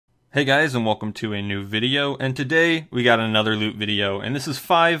Hey guys, and welcome to a new video, and today we got another loot video, and this is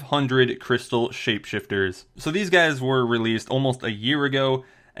 500 crystal shapeshifters. So these guys were released almost a year ago,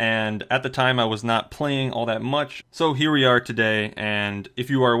 and at the time I was not playing all that much, so here we are today. And if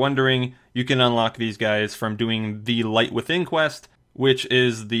you are wondering, you can unlock these guys from doing the Light Within quest, which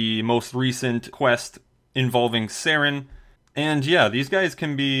is the most recent quest involving Saren. And yeah, these guys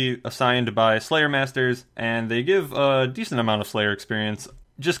can be assigned by Slayer Masters, and they give a decent amount of Slayer experience.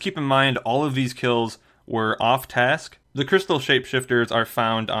 Just keep in mind, all of these kills were off-task. The crystal shapeshifters are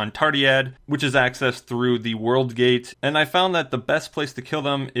found on Tardiad, which is accessed through the World Gate, and I found that the best place to kill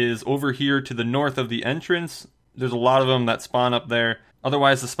them is over here to the north of the entrance. There's a lot of them that spawn up there,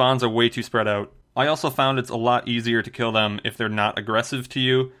 otherwise the spawns are way too spread out. I also found it's a lot easier to kill them if they're not aggressive to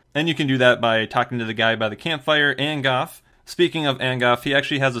you, and you can do that by talking to the guy by the campfire, Angoff. Speaking of Angoff, he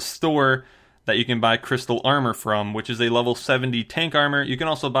actually has a store that you can buy crystal armor from, which is a level 70 tank armor. You can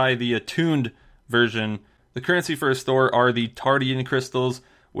also buy the attuned version. The currency for a store are the Tardian crystals,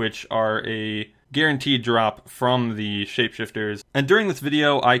 which are a guaranteed drop from the shapeshifters. And during this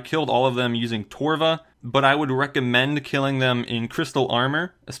video, I killed all of them using Torva, but I would recommend killing them in crystal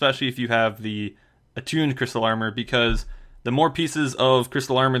armor, especially if you have the attuned crystal armor, because the more pieces of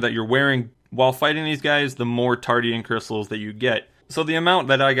crystal armor that you're wearing while fighting these guys, the more Tardian crystals that you get. So the amount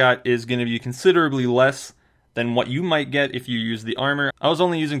that I got is going to be considerably less than what you might get if you use the armor. I was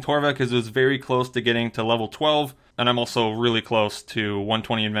only using Torva because it was very close to getting to level 12, and I'm also really close to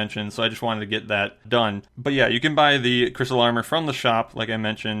 120 invention, so I just wanted to get that done. But yeah, you can buy the crystal armor from the shop, like I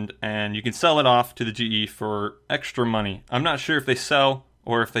mentioned, and you can sell it off to the GE for extra money. I'm not sure if they sell,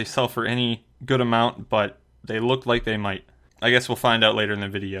 or if they sell for any good amount, but they look like they might. I guess we'll find out later in the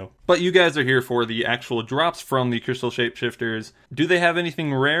video. But you guys are here for the actual drops from the crystal shapeshifters. Do they have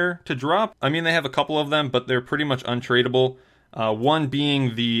anything rare to drop? I mean, they have a couple of them, but they're pretty much untradeable. One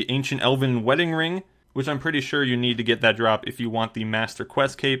being the Ancient Elven Wedding Ring, which I'm pretty sure you need to get that drop if you want the Master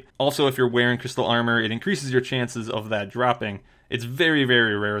Quest Cape. Also, if you're wearing crystal armor, it increases your chances of that dropping. It's very,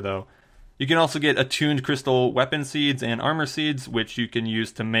 very rare though. You can also get attuned crystal weapon seeds and armor seeds, which you can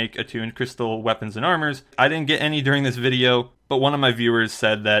use to make attuned crystal weapons and armors. I didn't get any during this video, but one of my viewers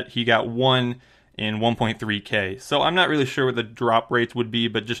said that he got one in 1.3k. So I'm not really sure what the drop rates would be,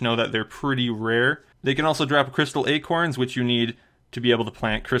 but just know that they're pretty rare. They can also drop crystal acorns, which you need to be able to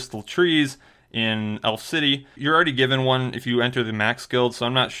plant crystal trees in Elf City. You're already given one if you enter the Max Guild, so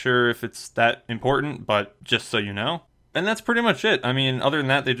I'm not sure if it's that important, but just so you know. And that's pretty much it. I mean, other than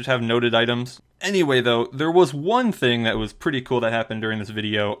that, they just have noted items. Anyway, though, there was one thing that was pretty cool that happened during this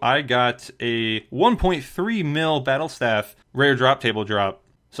video. I got a 1.3 mil battle staff rare drop table drop.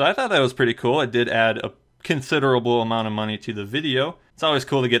 So I thought that was pretty cool. It did add a considerable amount of money to the video. It's always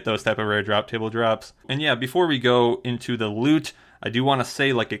cool to get those type of rare drop table drops. And yeah, before we go into the loot, I do want to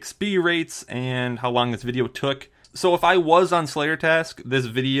say like XP rates and how long this video took. So if I was on Slayer Task, this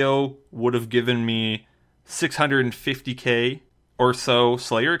video would have given me 650k or so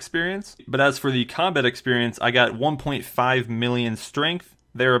Slayer experience. But as for the combat experience, I got 1.5 million strength,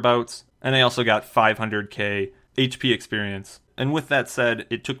 thereabouts, and I also got 500k HP experience. And with that said,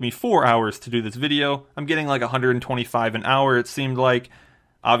 it took me 4 hours to do this video. I'm getting like 125 an hour, it seemed like.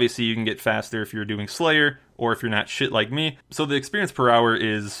 Obviously, you can get faster if you're doing Slayer, or if you're not shit like me. So the experience per hour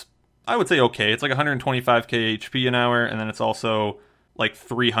is, I would say, okay. It's like 125k HP an hour, and then it's also like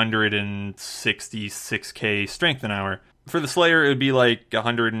 366k strength an hour. For the Slayer, it would be like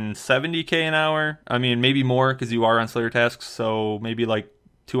 170k an hour. I mean, maybe more because you are on Slayer tasks, so maybe like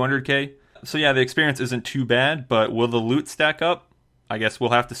 200k. So yeah, the experience isn't too bad, but will the loot stack up? I guess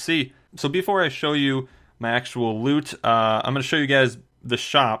we'll have to see. So before I show you my actual loot, I'm going to show you guys the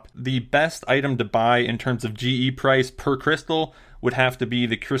shop. The best item to buy in terms of GE price per crystal would have to be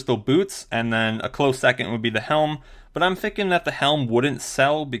the crystal boots, and then a close second would be the helm. But I'm thinking that the helm wouldn't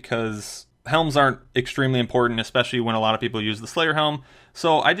sell because helms aren't extremely important, especially when a lot of people use the Slayer helm.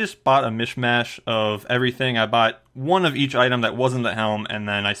 So I just bought a mishmash of everything. I bought one of each item that wasn't the helm, and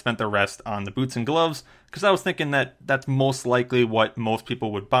then I spent the rest on the boots and gloves, because I was thinking that that's most likely what most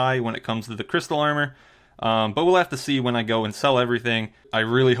people would buy when it comes to the crystal armor. But we'll have to see when I go and sell everything. I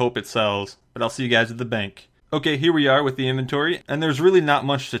really hope it sells, but I'll see you guys at the bank. Okay, here we are with the inventory, and there's really not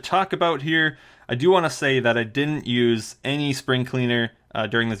much to talk about here. I do want to say that I didn't use any spring cleaner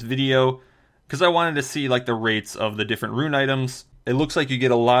during this video, because I wanted to see like the rates of the different rune items. It looks like you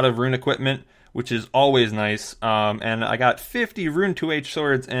get a lot of rune equipment, which is always nice. And I got 50 rune 2H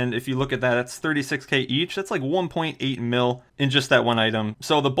swords, and if you look at that, that's 36k each. That's like 1.8 mil in just that one item.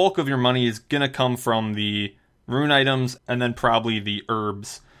 So the bulk of your money is gonna come from the rune items, and then probably the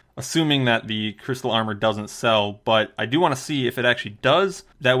herbs. assuming that the crystal armor doesn't sell, but I do want to see if it actually does.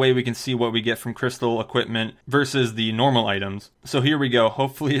 That way we can see what we get from crystal equipment versus the normal items. So here we go.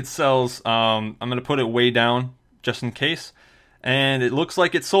 Hopefully it sells. I'm going to put it way down just in case. And it looks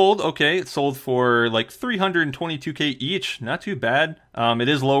like it sold. Okay, it sold for like 322k each. Not too bad. It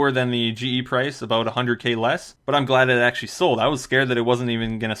is lower than the GE price, about 100k less. But I'm glad it actually sold. I was scared that it wasn't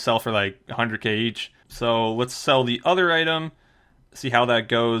even going to sell for like 100k each. So let's sell the other item. See how that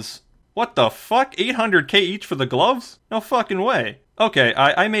goes. What the fuck? 800k each for the gloves? No fucking way. Okay,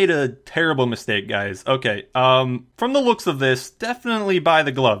 I made a terrible mistake, guys. Okay, from the looks of this, definitely buy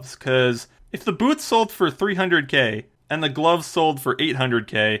the gloves. Because if the boots sold for 300k... and the gloves sold for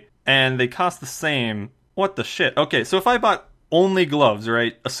 800k, and they cost the same. What the shit? Okay, so if I bought only gloves,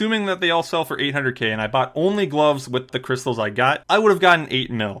 right? Assuming that they all sell for 800k, and I bought only gloves with the crystals I got, I would have gotten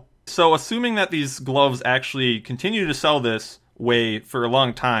 8 mil. So assuming that these gloves actually continue to sell this way for a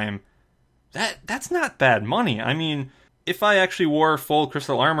long time, that's not bad money. I mean, if I actually wore full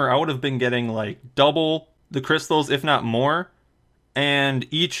crystal armor, I would have been getting like double the crystals, if not more. And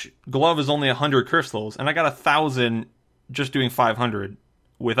each glove is only 100 crystals, and I got 1,000 just doing 500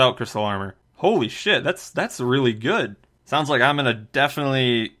 without crystal armor. Holy shit, that's really good. Sounds like I'm gonna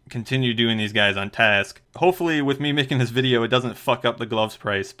definitely continue doing these guys on task. Hopefully with me making this video it doesn't fuck up the gloves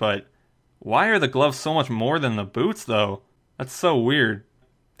price, but why are the gloves so much more than the boots though? That's so weird.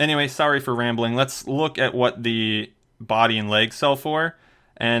 Anyway, sorry for rambling. Let's look at what the body and legs sell for.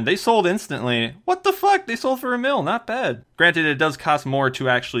 And they sold instantly. What the fuck? They sold for 1 mil. Not bad. Granted, it does cost more to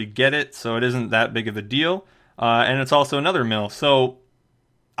actually get it, so it isn't that big of a deal. And it's also another mil. So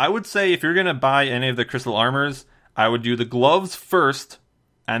I would say if you're going to buy any of the crystal armors, I would do the gloves first,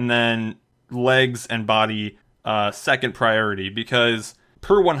 and then legs and body second priority. Because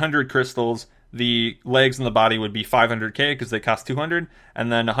per 100 crystals, the legs and the body would be 500k because they cost 200,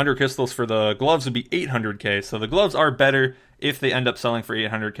 and then 100 crystals for the gloves would be 800k. So the gloves are better if they end up selling for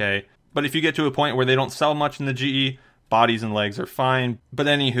 800k. But if you get to a point where they don't sell much in the GE, bodies and legs are fine. But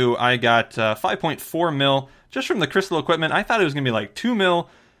anywho, I got 5.4 mil just from the crystal equipment. I thought it was going to be like 2 mil,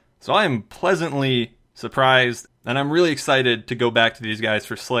 so I am pleasantly surprised, and I'm really excited to go back to these guys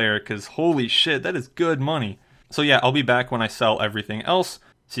for Slayer, because holy shit, that is good money. So yeah, I'll be back when I sell everything else.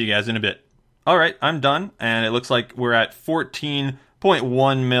 See you guys in a bit. Alright, I'm done, and it looks like we're at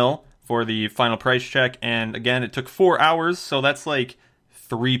 14.1 mil for the final price check, and again, it took 4 hours, so that's like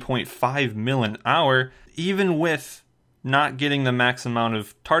 3.5 mil an hour, even with not getting the max amount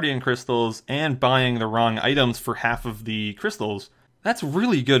of Tardian crystals and buying the wrong items for half of the crystals. That's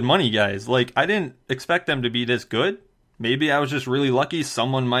really good money, guys. Like, I didn't expect them to be this good. Maybe I was just really lucky.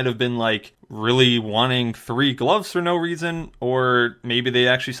 Someone might have been like really wanting 3 gloves for no reason, or maybe they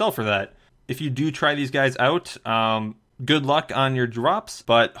actually sell for that. If you do try these guys out, good luck on your drops,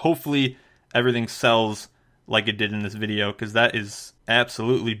 but hopefully everything sells like it did in this video, because that is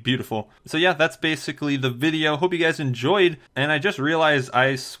absolutely beautiful. So yeah, that's basically the video. Hope you guys enjoyed, and I just realized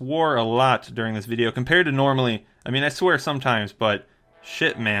I swore a lot during this video compared to normally. I mean, I swear sometimes, but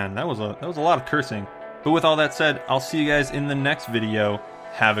shit, man, that was a lot of cursing. But with all that said, I'll see you guys in the next video.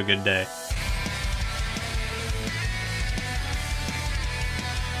 Have a good day.